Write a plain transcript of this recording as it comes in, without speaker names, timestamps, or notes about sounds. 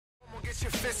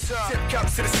fists up. Tip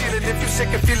cups to the ceiling if you sick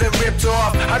and feeling ripped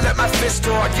off. I let my fist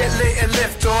off, get lit and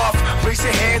lift off. Raise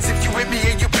your hands if you with me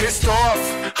and you pissed off.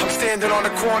 I'm standing on the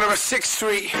corner of 6th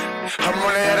Street. I'm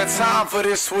running out of time for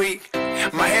this week.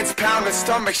 My head's pounding,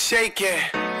 stomach shaking.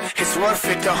 It's worth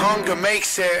it, the hunger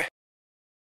makes it.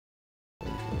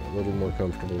 A little more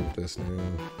comfortable with this now.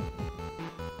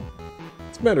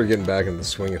 It's a matter of getting back in the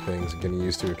swing of things and getting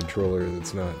used to a controller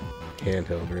that's not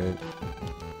handheld, right?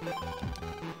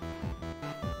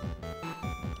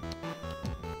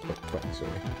 Oh, fuck,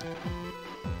 sorry.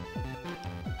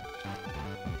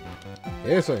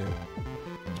 Yes, I am.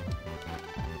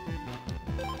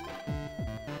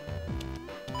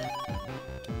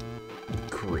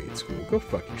 Grade school. Go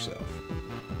fuck yourself.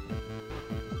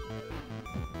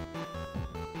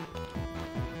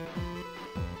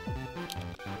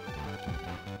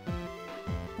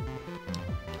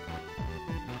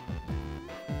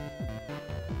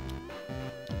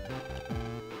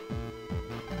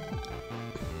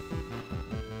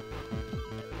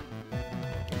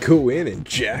 Go in and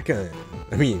jack in.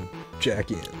 I mean,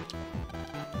 jack in.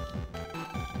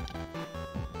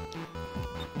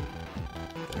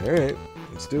 Alright,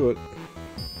 let's do it.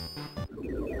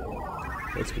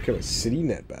 Let's become a city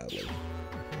net battler.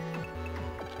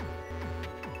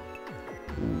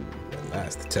 Ooh, at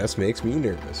last, the test makes me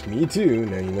nervous. Me too,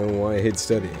 now you know why I hate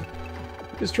studying.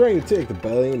 You're just trying to take the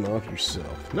blame off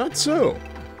yourself. Not so!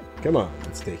 Come on,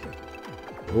 let's take it.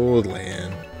 Old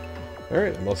land.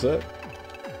 Alright, I'm all set.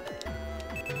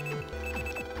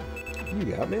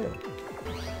 You got mail.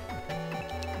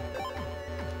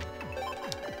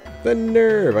 The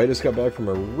nerve! I just got back from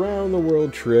a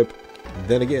round-the-world trip.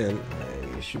 Then again,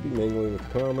 I should be mingling with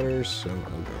commoners, so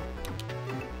I'll go.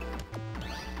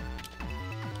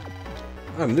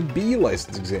 I'm the B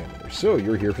license examiner, so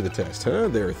you're here for the test, huh?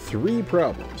 There are 3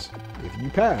 problems. If you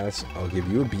pass, I'll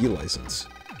give you a B license.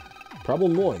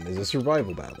 Problem 1 is a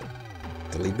survival battle.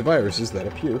 Delete the viruses that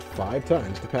appear 5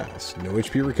 times to pass. No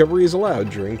HP recovery is allowed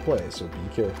during play, so be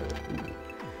careful.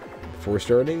 Before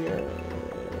starting,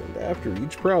 and after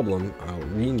each problem, I'll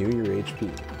renew your HP.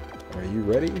 Are you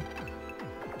ready?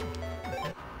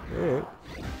 Alright.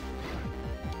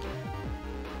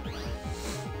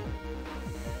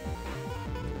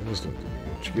 This don't do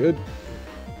me much good.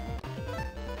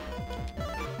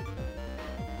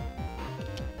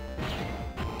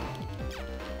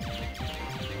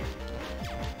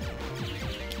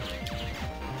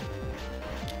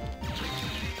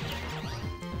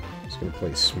 Gonna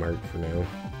play smart for now.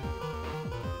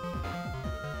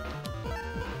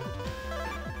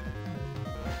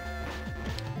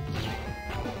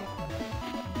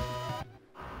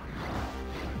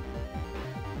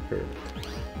 Perfect.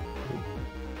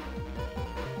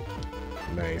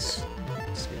 Nice.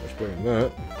 It's much better than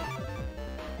that.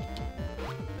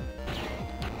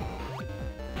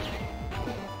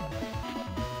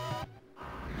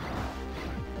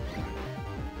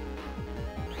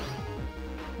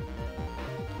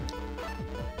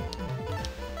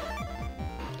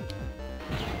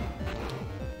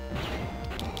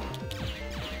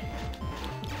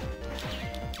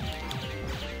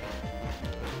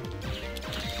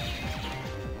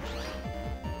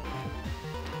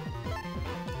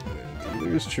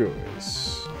 Dealer's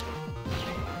choice.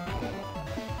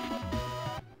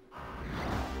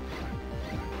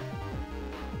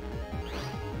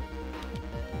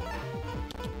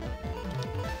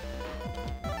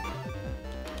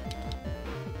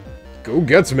 Go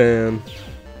Guts, man.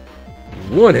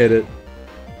 One hit it.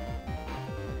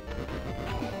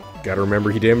 Gotta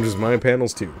remember he damages my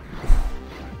panels too.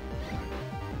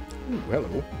 Ooh,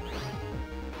 hello.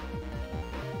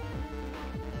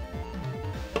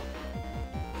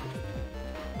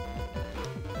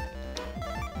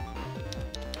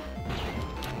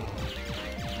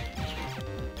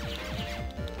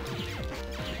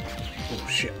 Oh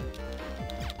shit.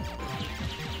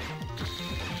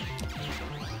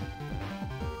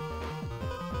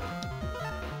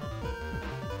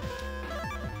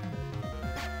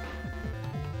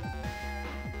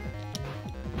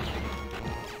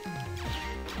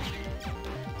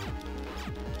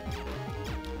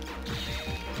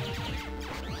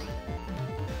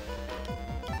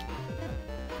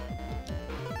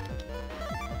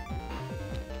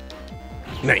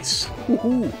 Nice.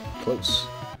 Woohoo! Close.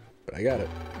 But I got it.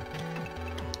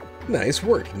 Nice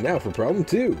work. Now for problem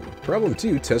 2. Problem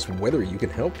 2 tests whether you can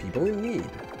help people in need.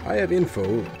 I have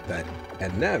info that a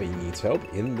Navi needs help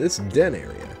in this den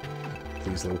area.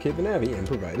 Please locate the Navi and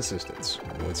provide assistance.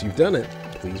 Once you've done it,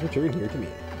 please return here to me.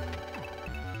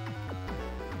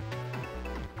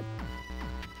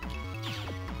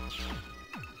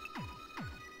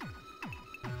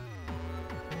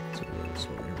 this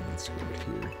one here needs to go right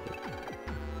here.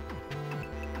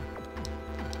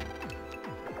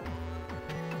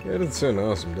 Yeah, it doesn't sound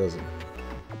awesome, does it?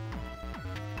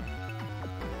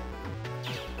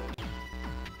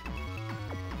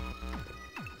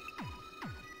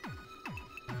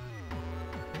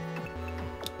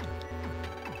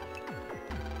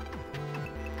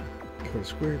 Cut a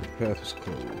square, the path was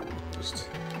closed.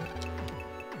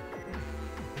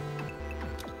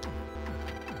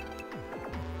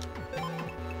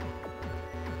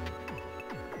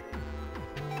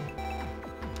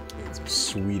 Some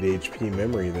sweet HP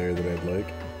memory there that I'd like.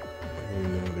 I don't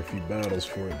know another few battles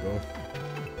for it though.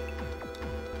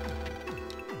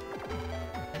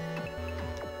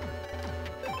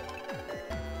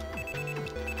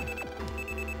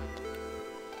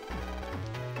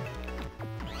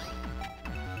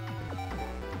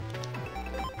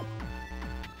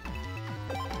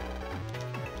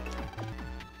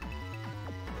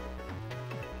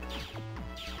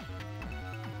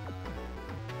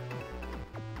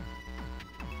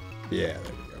 Yeah, there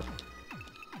we go.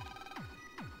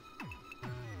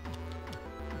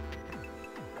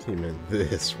 He meant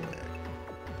this way.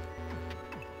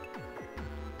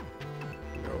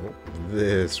 No,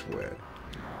 this way.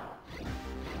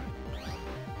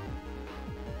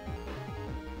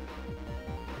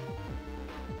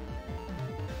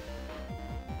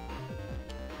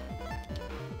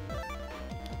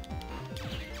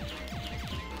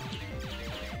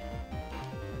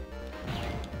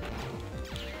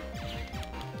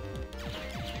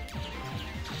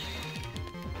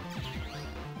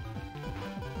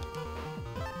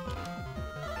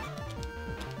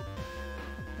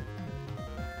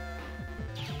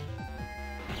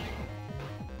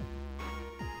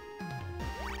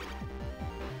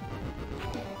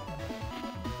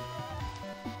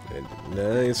 And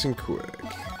nice and quick.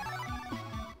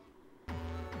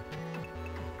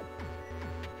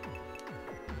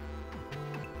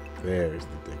 There's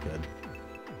the dickhead.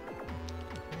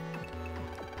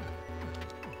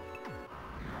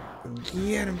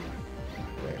 Get him.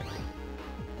 There.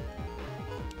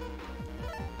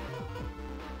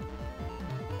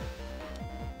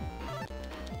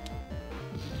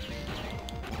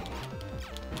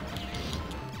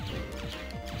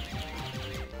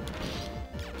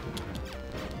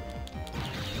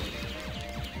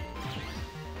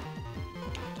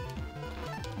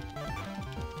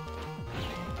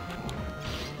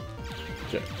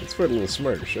 Okay, let's fight a little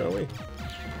smarter, shall we?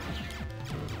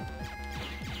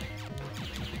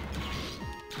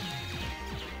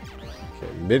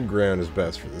 Okay, mid-ground is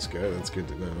best for this guy. That's good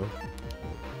to know.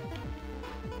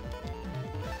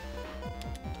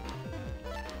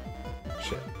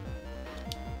 Shit.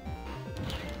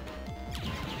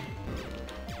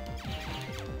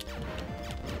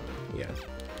 Yeah.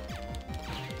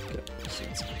 Okay, so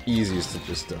it's easiest to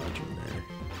just dodge him there.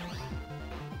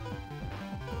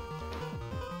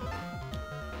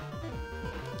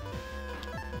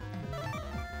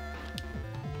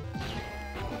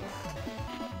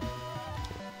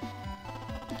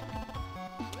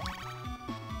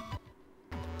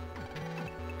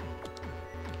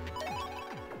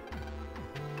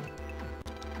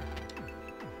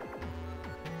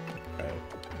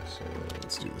 So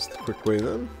let's do this the quick way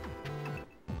then.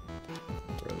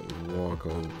 Rather than walk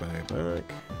all the way back.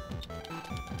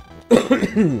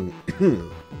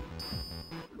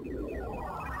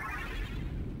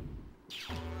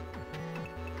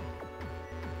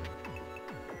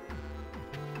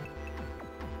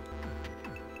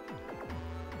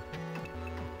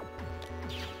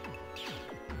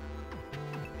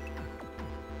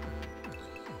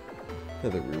 Now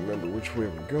that we remember which way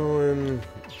we're going.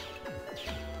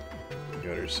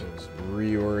 Got ourselves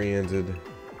reoriented.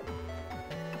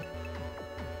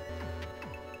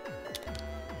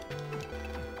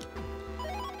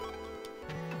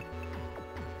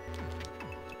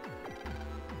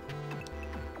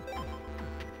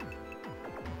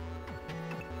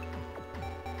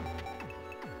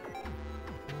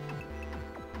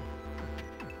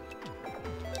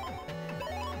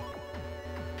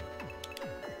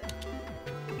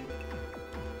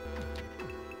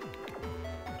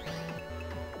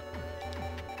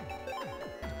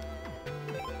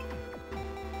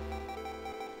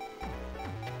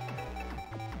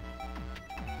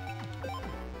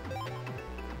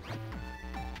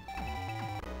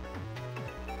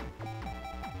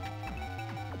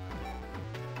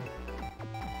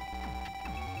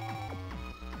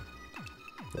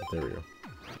 There we go.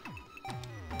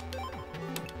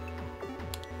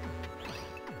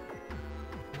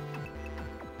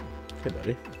 Hey,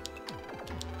 buddy.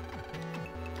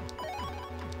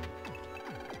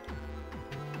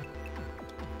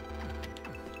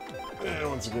 And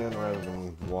once again, rather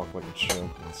than walk like a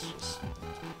chump, let's just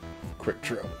quick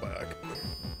travel back.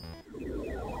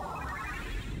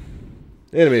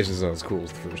 Animation's not as cool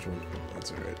as the first one, but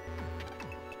that's alright.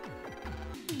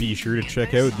 Be sure to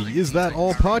check out the Is That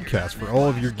All podcast for all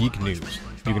of your geek news.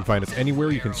 You can find us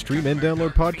anywhere you can stream and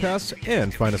download podcasts,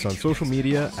 and find us on social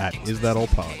media at Is That All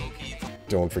Pod.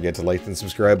 Don't forget to like and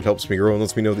subscribe. It helps me grow and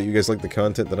lets me know that you guys like the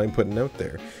content that I'm putting out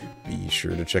there. Be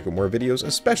sure to check out more videos,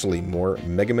 especially more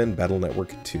Mega Man Battle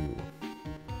Network 2.